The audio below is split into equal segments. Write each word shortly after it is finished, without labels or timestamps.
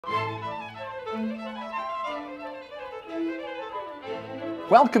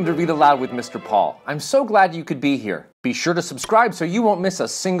Welcome to Read Aloud with Mr. Paul. I'm so glad you could be here. Be sure to subscribe so you won't miss a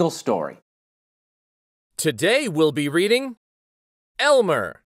single story. Today we'll be reading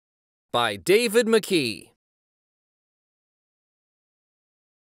Elmer by David McKee.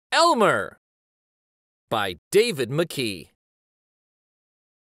 Elmer by David McKee.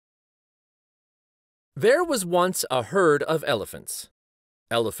 There was once a herd of elephants.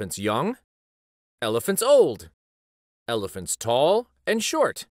 Elephants young, elephants old, elephants tall and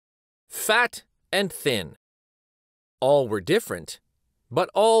short, fat and thin. All were different, but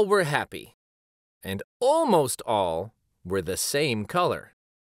all were happy, and almost all were the same color.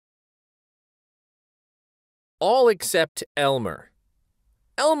 All except Elmer.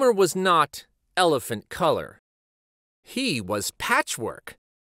 Elmer was not elephant color. He was patchwork.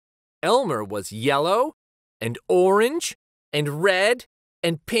 Elmer was yellow and orange and red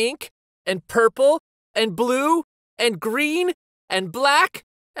and pink and purple and blue and green and black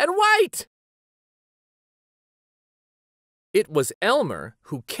and white. It was Elmer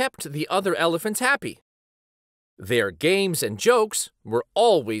who kept the other elephants happy. Their games and jokes were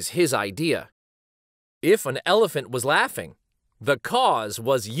always his idea. If an elephant was laughing, the cause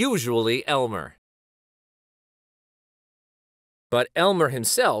was usually Elmer. But Elmer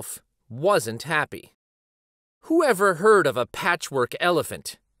himself wasn't happy. Who ever heard of a patchwork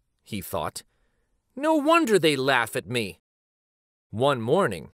elephant? He thought. No wonder they laugh at me. One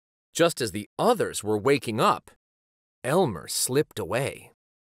morning, just as the others were waking up, Elmer slipped away.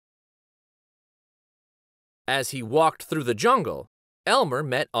 As he walked through the jungle, Elmer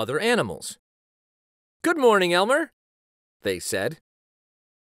met other animals. "Good morning, Elmer," they said.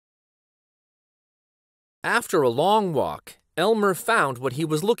 After a long walk, Elmer found what he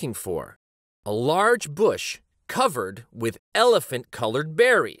was looking for, a large bush covered with elephant-colored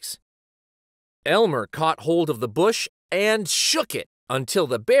berries. Elmer caught hold of the bush and shook it until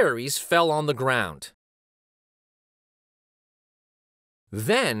the berries fell on the ground.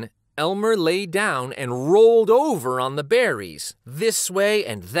 Then Elmer lay down and rolled over on the berries, this way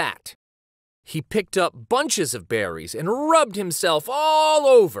and that. He picked up bunches of berries and rubbed himself all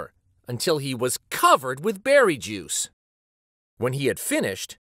over until he was covered with berry juice. When he had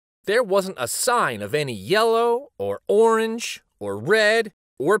finished, there wasn't a sign of any yellow or orange or red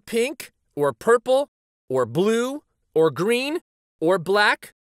or pink or purple or blue or green or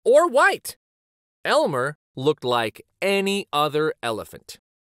black or white. Elmer looked like any other elephant.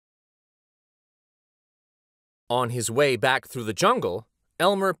 On his way back through the jungle,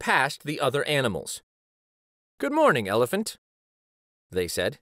 Elmer passed the other animals. "Good morning, elephant," they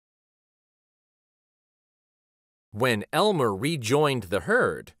said. When Elmer rejoined the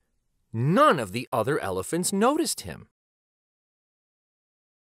herd, none of the other elephants noticed him.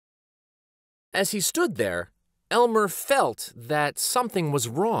 As he stood there, Elmer felt that something was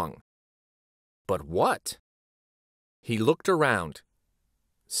wrong. But what? He looked around.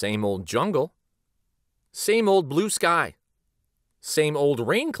 Same old jungle. Same old blue sky. Same old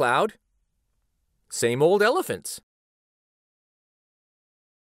rain cloud. Same old elephants.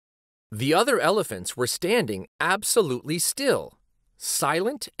 The other elephants were standing absolutely still,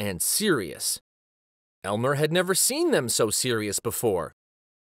 silent and serious. Elmer had never seen them so serious before.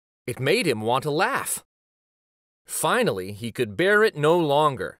 It made him want to laugh. Finally, he could bear it no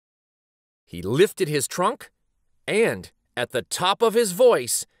longer. He lifted his trunk and, at the top of his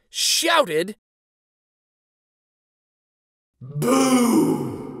voice, shouted,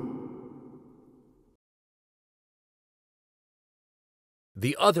 "Boo!"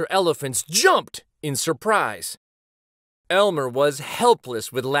 The other elephants jumped in surprise. Elmer was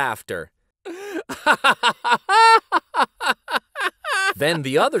helpless with laughter. Then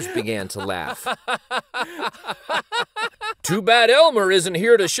the others began to laugh. "Too bad Elmer isn't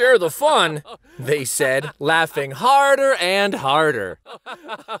here to share the fun," they said, laughing harder and harder.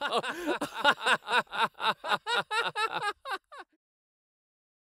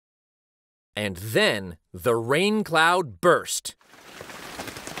 And then the rain cloud burst.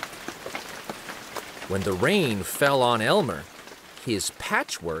 When the rain fell on Elmer, his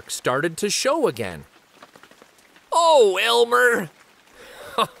patchwork started to show again. "Oh, Elmer!"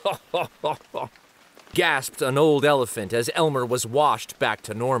 gasped an old elephant as Elmer was washed back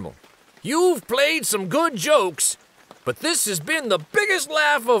to normal. "You've played some good jokes, but this has been the biggest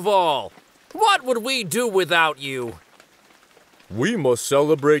laugh of all. What would we do without you?" "We must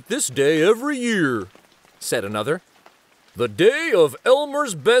celebrate this day every year," said another. "The day of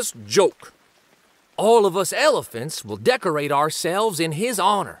Elmer's best joke." "All of us elephants will decorate ourselves in his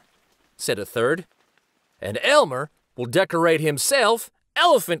honor," said a third. "And Elmer will decorate himself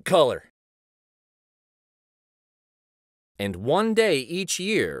elephant color." And one day each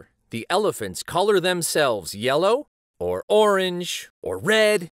year, the elephants color themselves yellow, or orange, or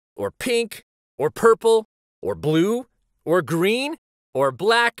red, or pink, or purple, or blue, or green, or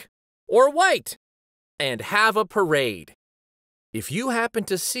black, or white, and have a parade. If you happen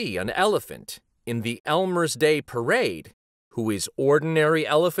to see an elephant in the Elmer's Day Parade who is ordinary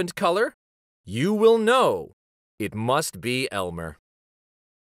elephant color, you will know it must be Elmer.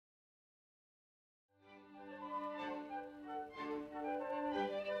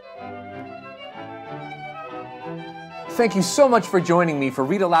 Thank you so much for joining me for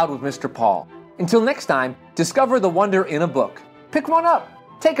Read Aloud with Mr. Paul. Until next time, discover the wonder in a book. Pick one up.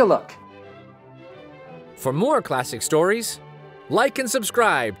 Take a look. For more classic stories, like and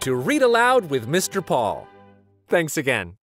subscribe to Read Aloud with Mr. Paul. Thanks again.